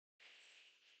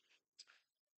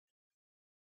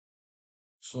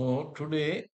So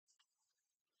today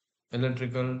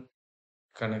electrical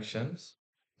connections.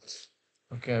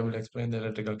 Okay, I will explain the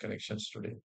electrical connections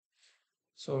today.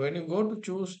 So when you go to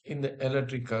choose in the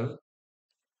electrical,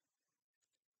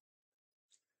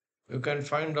 you can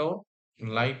find out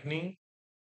lightning,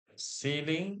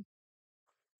 ceiling,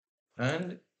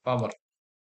 and power.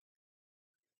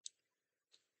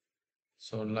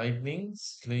 So lightning,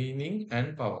 ceiling,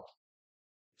 and power.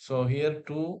 So here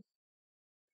two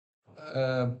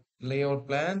layout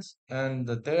plans, and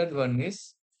the third one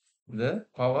is the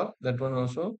power. That one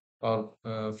also power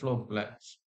flow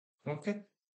plans. Okay,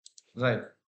 right.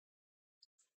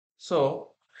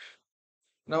 So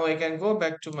now I can go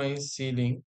back to my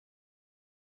ceiling.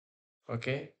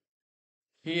 Okay,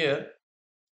 here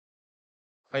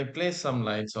I place some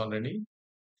lights already.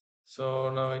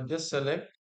 So now I just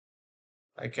select,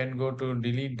 I can go to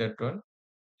delete that one.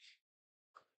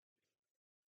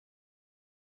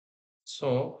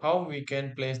 So how we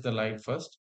can place the light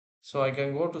first? So I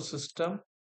can go to system.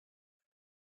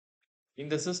 In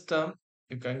the system,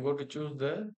 you can go to choose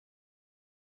the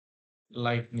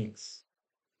lightnings.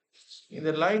 In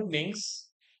the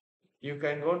lightnings, you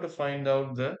can go to find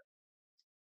out the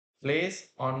place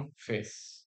on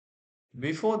face.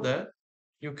 Before that,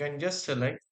 you can just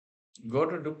select, go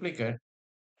to duplicate,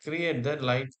 create the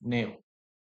light name.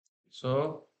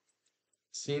 So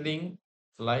ceiling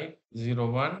light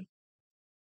 01,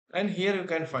 and here you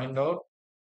can find out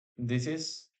this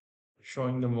is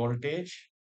showing the voltage.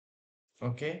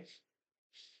 Okay,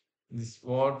 this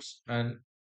watts and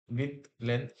width,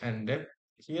 length, and depth.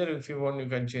 Here, if you want, you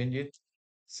can change it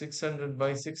 600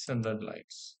 by 600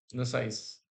 lights, the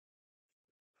size.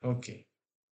 Okay,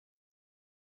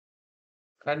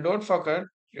 and don't forget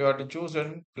you have to choose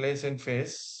and place in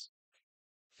face,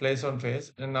 place on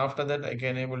face, and after that I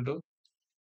can able to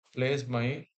place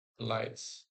my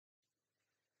lights.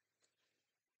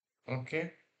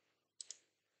 Okay,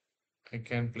 I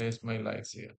can place my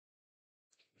lights here.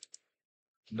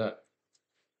 Done.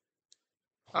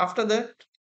 After that,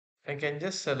 I can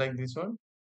just select this one.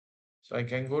 So I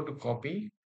can go to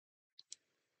copy.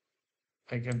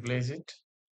 I can place it.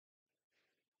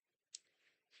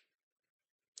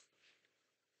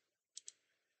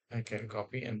 I can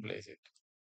copy and place it.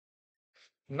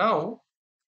 Now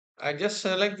I just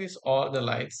select this all the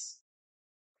lights.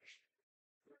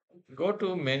 Go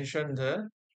to mention the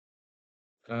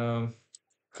um,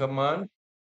 command.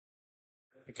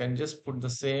 I can just put the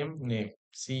same name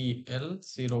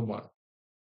CL01.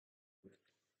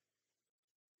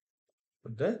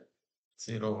 Put the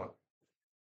 01.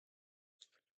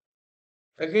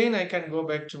 Again, I can go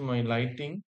back to my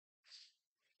lighting,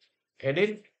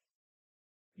 edit,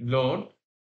 load,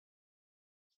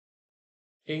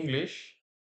 English.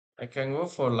 I can go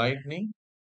for lightning.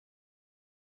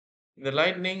 In the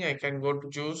lightning, I can go to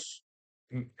choose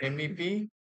MEP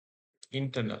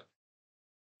internal.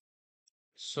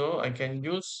 So I can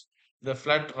use the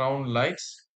flat round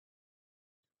lights,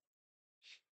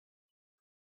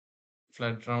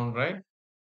 flat round, right?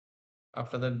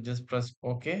 After that, just press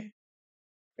OK.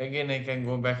 Again, I can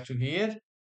go back to here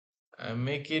and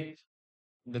make it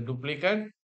the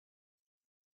duplicate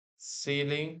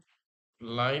ceiling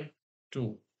light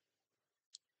 2,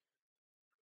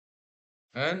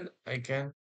 and I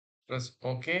can press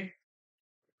OK.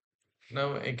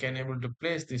 Now I can able to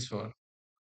place this one.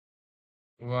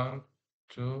 1,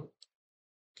 2,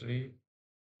 3,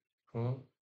 4,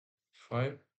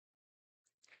 5.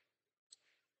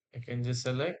 I can just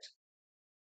select,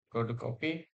 go to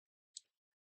copy.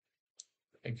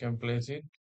 I can place it.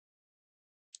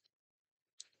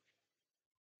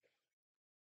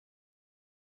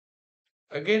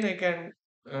 Again, I can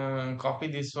copy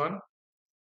this one.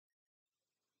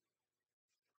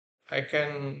 I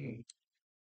can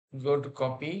go to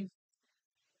copy.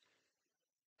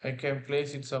 I can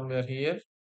place it somewhere here,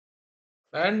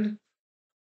 and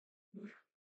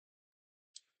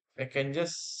I can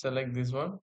just select this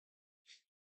one.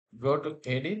 Go to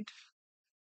edit.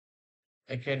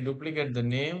 I can duplicate the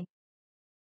name,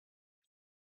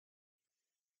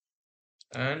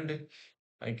 and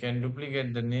I can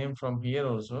duplicate the name from here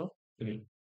also.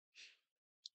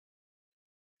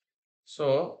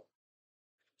 So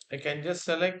I can just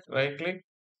select, right click,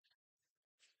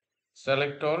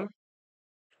 select all.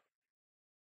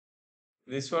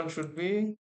 This one should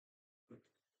be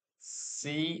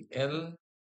CL02.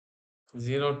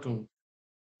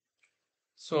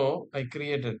 So I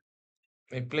created,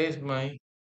 I placed my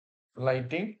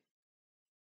lighting.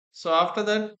 So after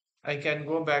that, I can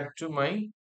go back to my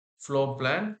floor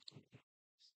plan.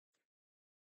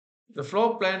 The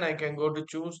floor plan, I can go to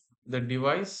choose the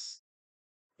device.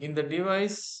 In the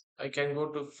device, I can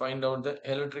go to find out the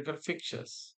electrical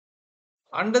fixtures.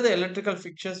 Under the electrical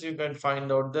fixtures, you can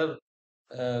find out the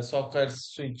socket,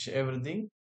 switch, everything.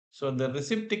 So the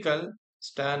receptacle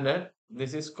standard,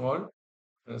 this is called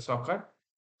socket.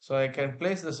 So I can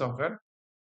place the socket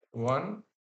one,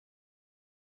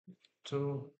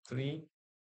 two, three,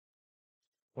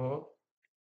 four.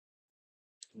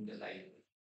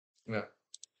 Yeah.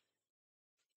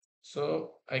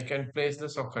 So I can place the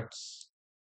sockets.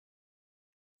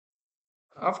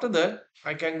 After that,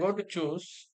 I can go to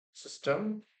choose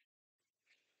system.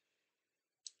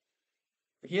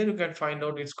 Here you can find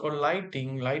out it's called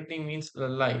lighting. Lighting means the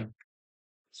light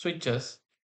switches.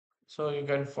 So you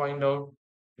can find out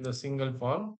the single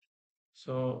form.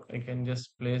 So I can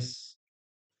just place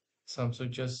some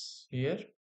switches here.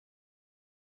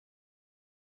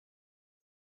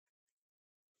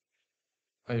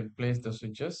 I place the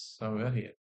switches somewhere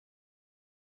here.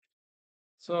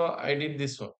 So I did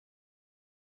this one.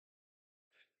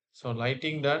 So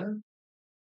lighting done,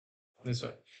 this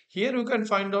one. Here you can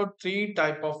find out three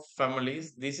type of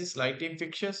families. This is lighting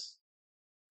fixtures.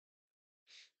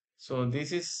 So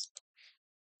this is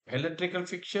electrical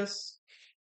fixtures,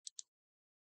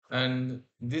 and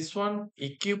this one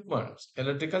equipments,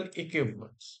 electrical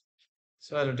equipments.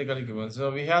 So electrical equipments.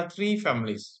 So we have three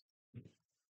families.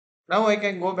 Now I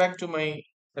can go back to my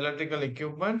electrical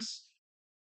equipments.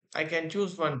 I can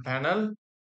choose one panel.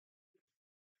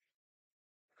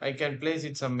 I can place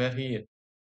it somewhere here.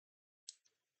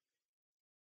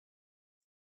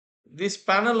 This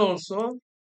panel also,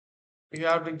 you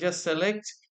have to just select,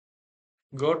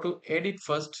 go to edit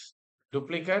first,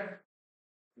 duplicate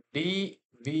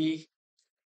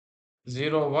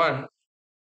DV01.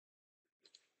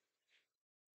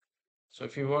 So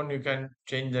if you want, you can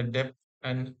change the depth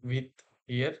and width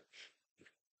here.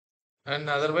 And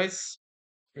otherwise,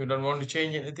 you don't want to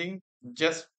change anything,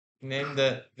 just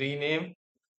rename.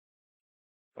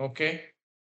 Okay,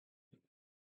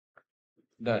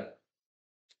 done.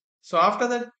 So after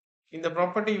that, in the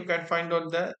property, you can find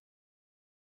out the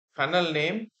panel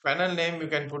name. Panel name, you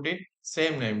can put it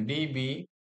same name,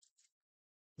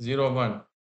 DB01.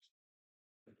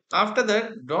 After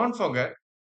that, don't forget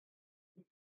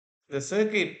the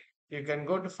circuit. You can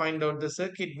go to find out the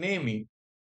circuit naming.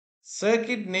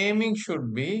 Circuit naming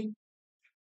should be,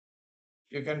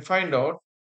 you can find out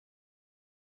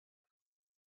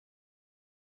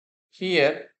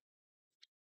here,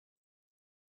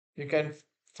 you can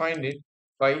find it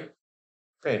by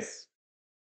phase.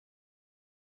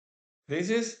 This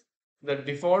is the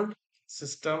default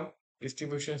system,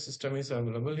 distribution system is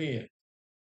available here.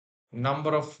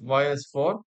 Number of wires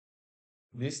for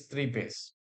this three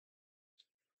phase.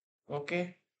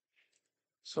 Okay.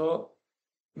 So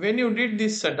when you did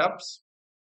these setups,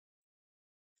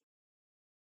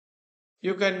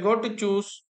 you can go to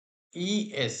choose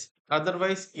ES.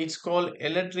 Otherwise, it's called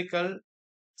electrical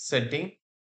setting.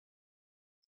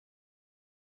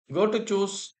 Go to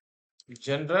choose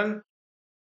general.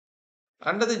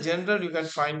 Under the general, you can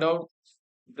find out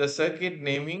the circuit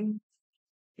naming.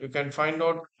 You can find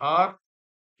out R,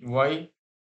 Y,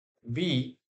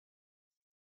 B.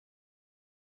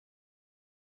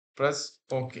 Press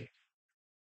OK.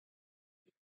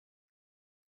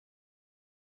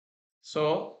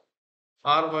 So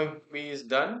RYB is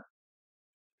done.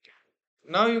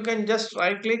 Now you can just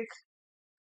right click,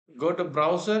 go to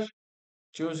browser,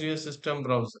 choose your system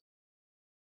browser.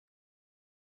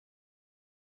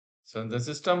 So in the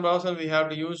system browser, we have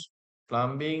to use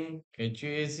plumbing,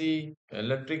 HVAC,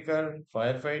 electrical,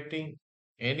 firefighting,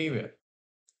 anywhere.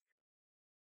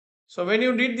 So when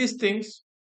you did these things,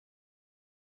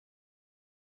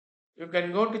 you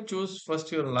can go to choose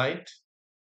first your light,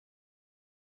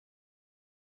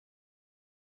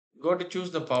 go to choose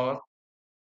the power.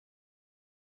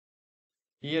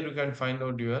 Here you can find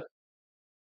out your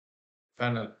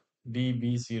panel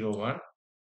DB01.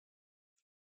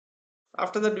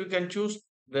 After that, you can choose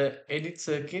the edit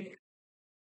circuit.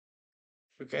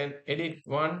 You can edit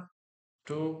 1,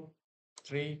 2,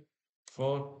 3,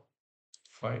 4,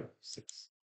 5, 6.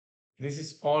 This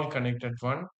is all connected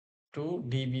 1 to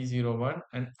DB01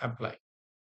 and apply.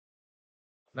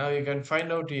 Now you can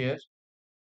find out here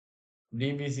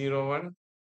DB01.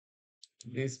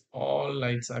 These all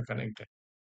lights are connected.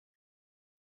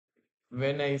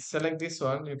 When I select this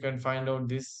one, you can find out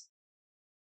this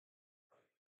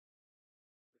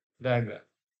diagram.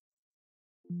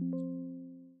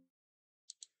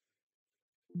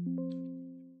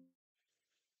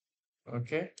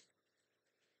 Okay.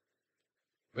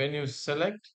 When you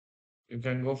select, you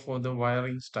can go for the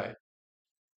wiring style.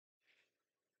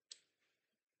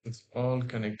 It's all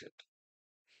connected.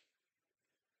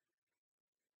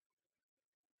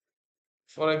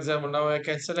 For example, now I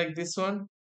can select this one,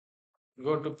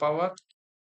 go to power,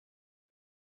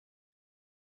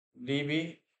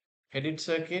 db, edit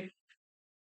circuit,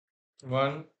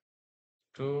 1,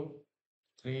 2,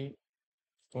 3,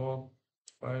 4,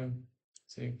 5,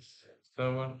 6,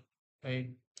 7, 8,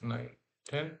 9,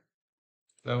 10,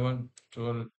 11,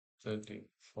 12, 13,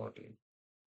 14,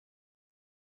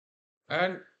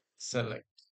 and select.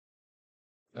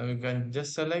 Now you can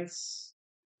just select.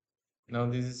 Now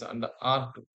this is under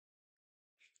R2.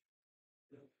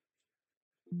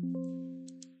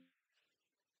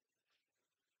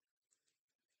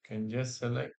 Can just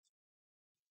select.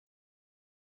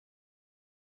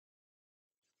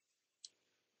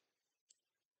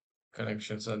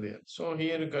 Connections are there. So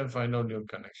here you can find out your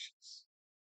connections.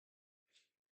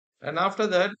 And after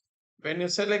that, when you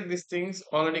select these things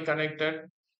already connected,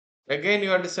 again you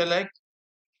have to select,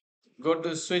 go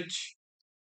to switch,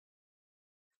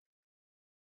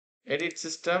 edit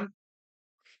system,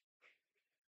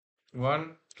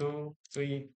 1, 2,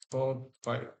 3, 4,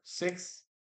 5, 6.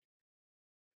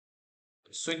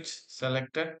 Switch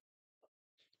selected,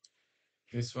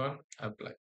 this one,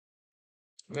 apply.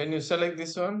 When you select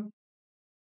this one,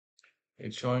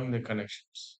 it's showing the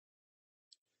connections.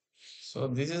 So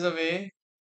this is a way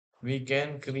we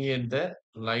can create the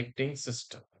lighting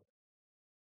system.